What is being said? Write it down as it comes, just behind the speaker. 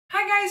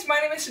Hi guys, my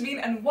name is Sabine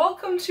and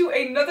welcome to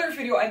another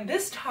video, and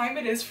this time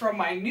it is from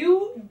my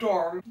new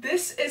dorm.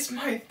 This is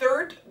my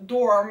third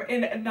dorm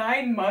in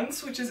 9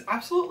 months, which is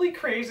absolutely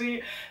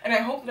crazy, and I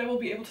hope that I will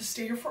be able to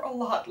stay here for a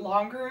lot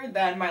longer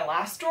than my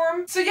last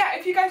dorm. So yeah,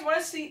 if you guys want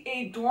to see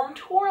a dorm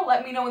tour,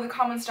 let me know in the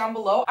comments down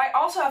below. I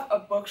also have a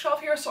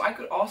bookshelf here, so I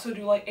could also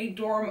do like a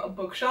dorm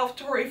bookshelf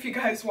tour if you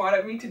guys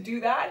wanted me to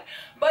do that.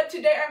 But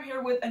today I'm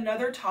here with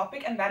another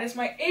topic, and that is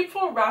my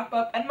April wrap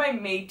up and my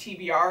May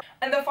TBR.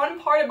 And the fun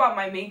part about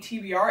my May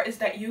TBR is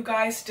that you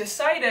guys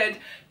decided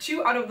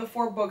 2 out of the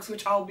 4 books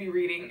which I'll be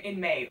reading in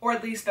May, or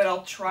at least that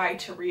I'll try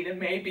to read in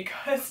May,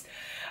 because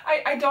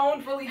I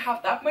don't really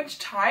have that much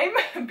time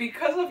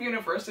because of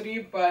university,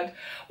 but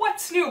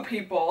what's new,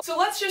 people? So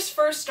let's just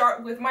first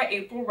start with my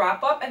April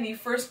wrap-up, and the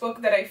first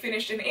book that I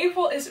finished in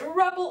April is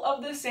Rebel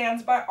of the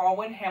Sands by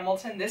Alwyn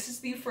Hamilton. This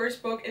is the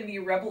first book in the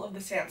Rebel of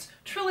the Sands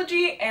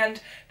trilogy,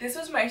 and this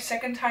was my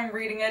second time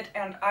reading it,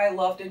 and I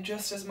loved it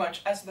just as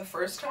much as the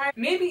first time.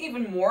 Maybe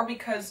even more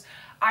because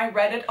I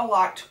read it a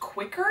lot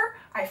quicker,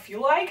 I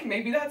feel like.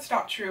 Maybe that's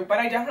not true, but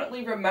I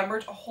definitely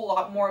remembered a whole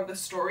lot more of the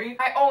story.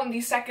 I own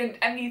the second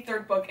and the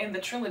third book in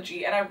the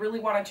trilogy, and I really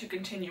wanted to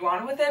continue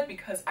on with it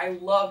because I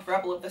loved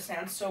Rebel of the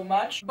Sands so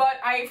much, but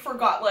I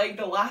forgot like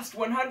the last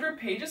 100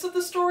 pages of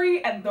the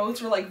story, and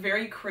those were like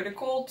very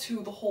critical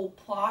to the whole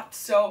plot,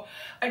 so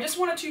I just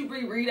wanted to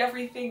reread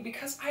everything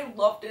because I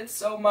loved it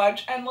so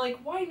much, and like,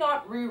 why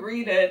not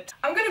reread it?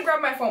 I'm gonna grab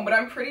my phone, but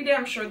I'm pretty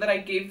damn sure that I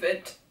gave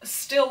it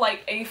still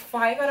like a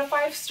 5 out of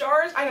 5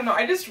 stars. I don't know,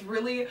 I just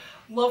really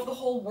love the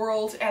whole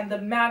world and the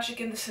magic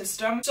in the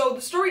system. So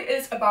the story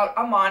is about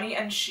Amani,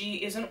 and she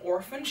is an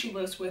orphan. She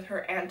lives with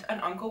her aunt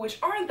and uncle, which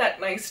aren't that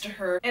nice to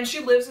her, and she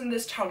lives in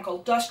this town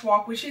called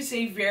Dustwalk, which is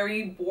a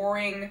very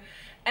boring,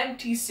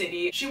 empty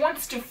city. She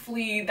wants to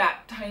flee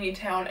that tiny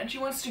town, and she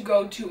wants to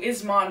go to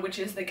Isman, which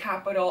is the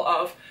capital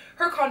of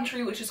her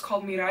country, which is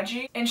called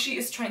Miraji, and she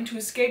is trying to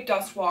escape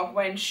Dustwalk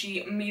when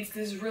she meets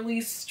this really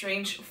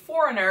strange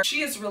foreigner.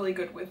 She is really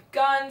good with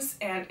guns,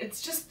 and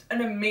it's just an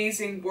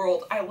amazing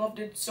world. I loved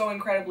it so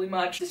incredibly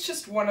much. It's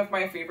just one of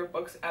my favorite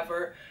books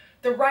ever.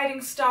 The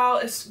writing style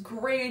is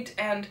great,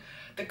 and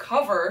the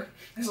cover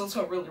is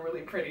also really,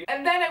 really pretty.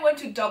 And then I went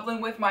to Dublin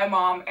with my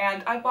mom,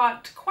 and I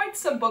bought quite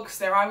some books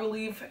there. I will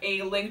leave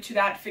a link to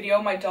that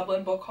video, my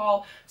Dublin book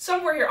haul,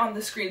 somewhere here on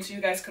the screen so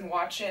you guys can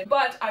watch it.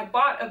 But I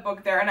bought a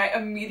book there, and I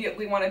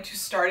immediately wanted to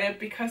start it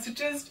because it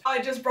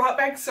just brought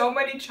back so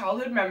many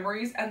childhood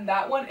memories, and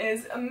that one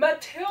is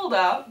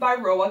Matilda by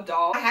Roald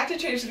Dahl. I had to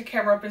change the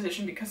camera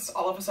position because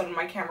all of a sudden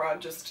my camera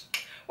just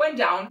went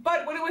down.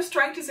 But what I was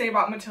trying to say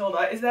about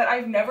Matilda is that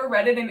I've never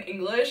read it in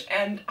English,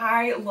 and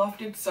I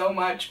loved it so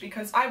much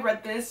because I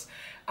read this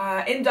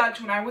in Dutch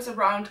when I was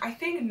around, I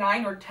think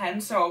 9 or 10,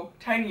 so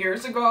 10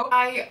 years ago.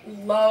 I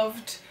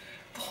loved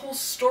the whole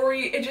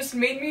story. It just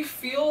made me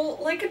feel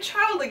like a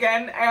child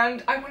again,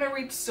 and I want to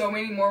read so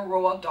many more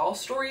Roald Dahl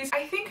stories.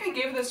 I think I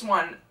gave this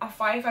one a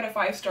 5 out of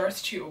 5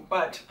 stars too,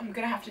 but I'm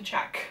gonna have to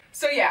check.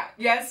 So yeah,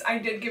 yes, I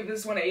did give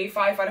this one a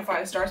 5 out of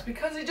 5 stars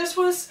because it just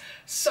was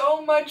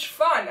so much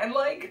fun, and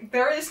like,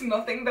 there is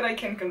nothing that I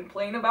can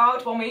complain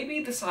about. Well,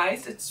 maybe the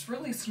size, it's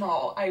really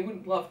small. I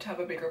would love to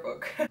have a bigger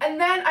book. And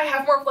then I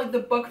have more of like the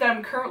book that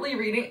I'm currently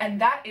reading, and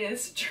that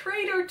is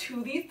Traitor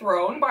to the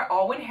Throne by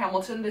Alwyn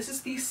Hamilton. This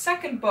is the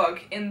second book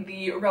in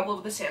the Rebel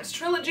of the Sands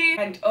trilogy,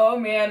 and oh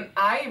man,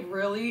 I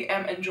really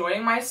am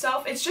enjoying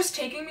myself. It's just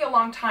taking me a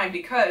long time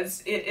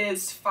because it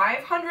is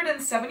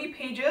 570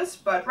 pages,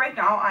 but right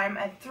now I'm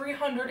at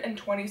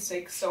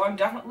 326, so I'm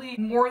definitely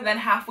more than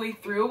halfway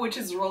through, which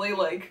is really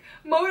like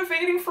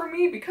motivating for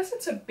me because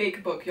it's a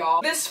big book,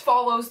 y'all. This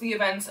follows the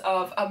events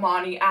of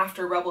Amani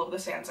after Rebel of the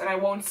Sands, and I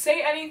won't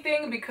say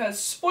anything because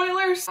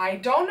spoilers. I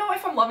don't know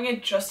if I'm loving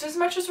it just as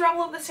much as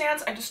Rebel of the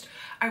Sands.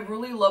 I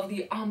really love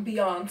the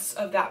ambiance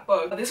of that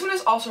book. This one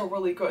is also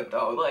really good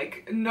though,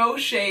 like, no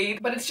shade,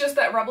 but it's just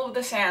that Rebel of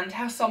the Sands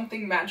has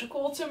something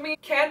magical to me.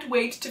 Can't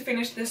wait to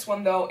finish this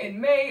one though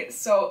in May.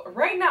 So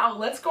right now,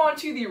 let's go on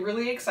to the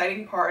really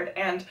exciting part,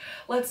 and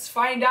let's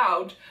find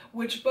out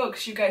which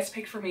books you guys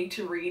picked for me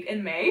to read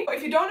in May.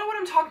 If you don't know what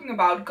I'm talking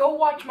about, go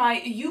watch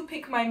my You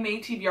Pick My May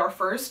TBR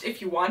first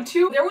if you want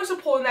to. There was a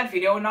poll in that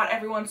video, not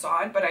everyone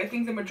saw it, but I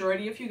think the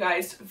majority of you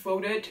guys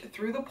voted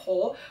through the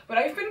poll, but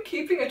I've been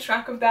keeping a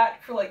track of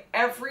that for like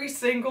every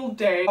single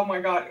day. Oh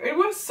my god, it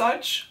was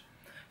such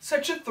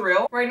a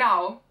thrill. Right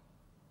now,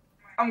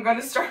 I'm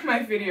gonna start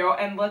my video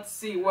and let's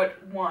see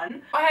what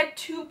won. I had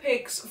 2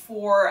 picks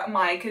for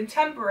my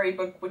contemporary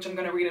book, which I'm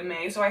gonna read in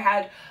May. So I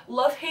had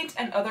Love, Hate,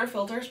 and Other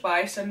Filters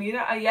by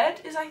Samira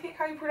Ayed, is I think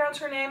how you pronounce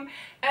her name.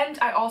 And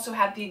I also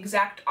had The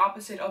Exact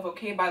Opposite of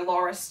Okay by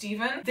Laura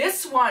Stephen.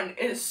 This one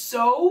is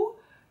so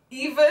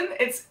even.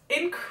 It's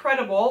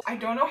incredible. I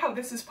don't know how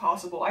this is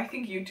possible. I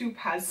think YouTube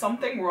has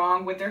something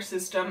wrong with their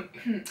system.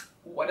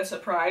 What a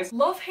surprise.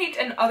 Love, Hate,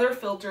 and Other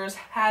Filters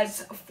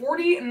has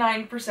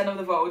 49% of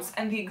the votes,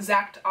 and The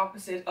Exact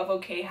Opposite of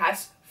Okay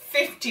has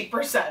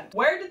 50%.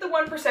 Where did the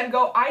 1%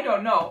 go? I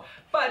don't know.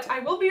 But I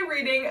will be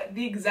reading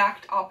The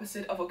Exact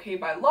Opposite of Okay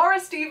by Laura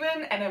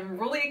Steven, and I'm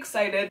really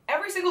excited.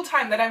 Every single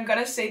time that I'm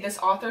gonna say this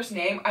author's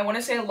name, I want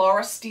to say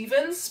Laura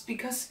Stevens,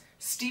 because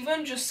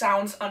Steven just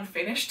sounds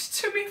unfinished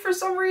to me for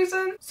some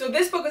reason. So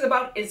this book is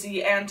about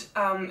Izzy, and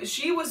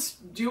she was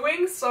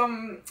doing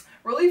some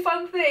really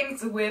fun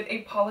things with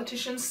a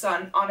politician's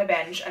son on a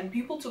bench, and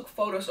people took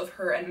photos of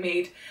her and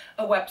made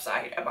a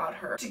website about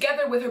her.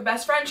 Together with her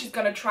best friend, she's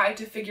gonna try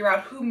to figure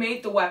out who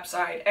made the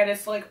website, and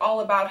it's like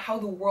all about how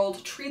the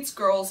world treats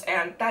girls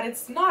and that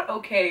it's not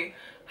okay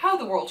how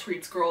the world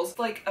treats girls. It's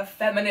like a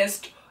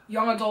feminist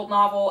young adult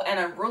novel, and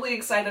I'm really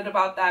excited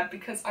about that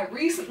because I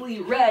recently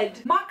read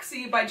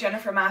Moxie by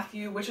Jennifer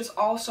Matthew, which is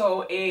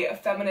also a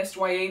feminist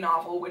YA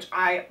novel, which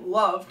I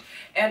loved,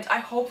 and I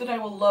hope that I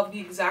will love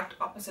The Exact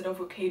Opposite of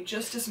Okay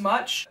just as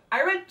much.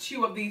 I read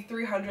 2 of the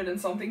 300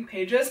 and something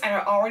pages and I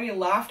already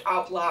laughed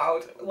out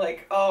loud.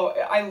 Like, oh,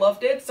 I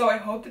loved it, so I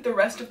hope that the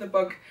rest of the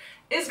book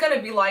is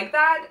gonna be like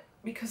that,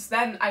 because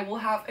then I will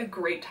have a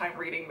great time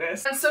reading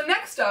this. And so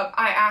next up,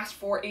 I asked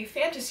for a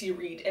fantasy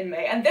read in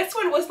May, and this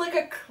one was like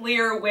a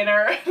clear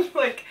winner,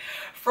 like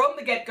from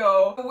the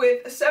get-go.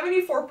 With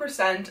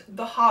 74%,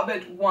 The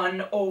Hobbit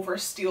won over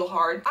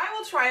Steelheart. I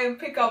will try and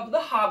pick up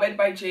The Hobbit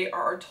by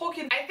J.R.R.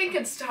 Tolkien. I think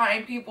it's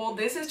time, people.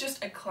 This is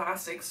just a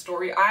classic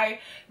story. I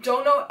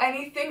don't know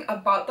anything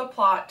about the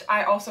plot.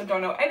 I also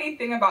don't know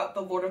anything about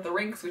The Lord of the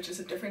Rings, which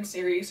is a different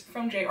series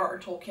from J.R.R.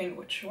 Tolkien,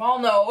 which you all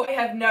know. I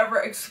have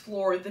never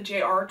explored the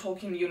J.R.R.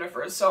 Tolkien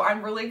universe, so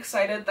I'm really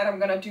excited that I'm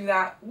gonna do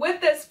that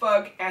with this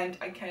book, and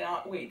I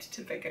cannot wait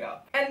to pick it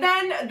up. And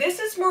then this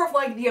is more of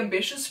like the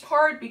ambitious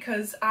part,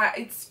 because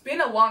it's been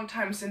a long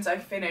time since I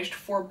finished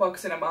 4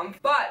 books in a month,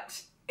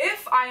 but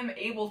if I'm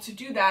able to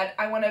do that,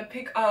 I want to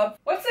pick up,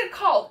 what's it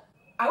called?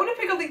 I want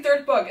to pick up the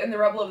 3rd book in the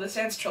Rebel of the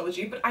Sands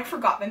trilogy, but I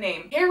forgot the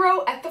name.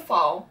 Hero at the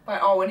Fall by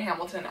Alwyn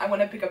Hamilton. I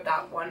want to pick up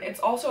that one. It's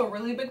also a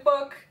really big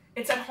book.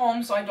 It's at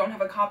home, so I don't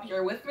have a copy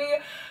here with me,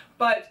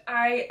 but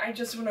I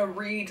just want to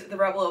read the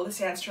Rebel of the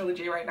Sands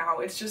trilogy right now.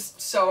 It's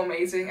just so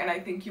amazing, and I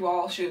think you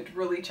all should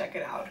really check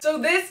it out. So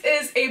this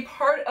is a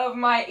part of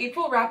my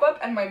April wrap-up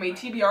and my May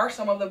TBR.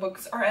 Some of the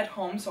books are at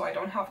home, so I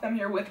don't have them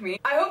here with me.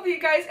 I hope that you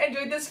guys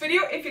enjoyed this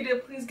video. If you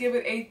did, please give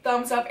it a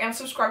thumbs up and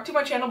subscribe to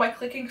my channel by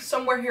clicking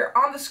somewhere here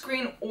on the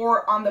screen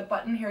or on the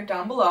button here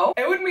down below.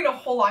 It would mean a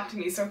whole lot to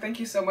me, so thank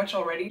you so much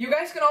already. You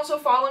guys can also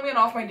follow me on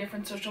all of my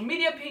different social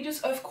media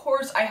pages. Of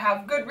course, I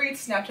have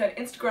Goodreads, Snapchat,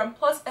 Instagram,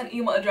 plus an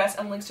email address,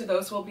 and links to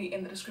those will be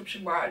in the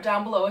description bar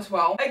down below as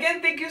well. Again,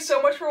 thank you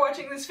so much for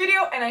watching this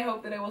video, and I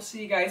hope that I will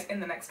see you guys in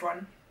the next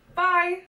one. Bye!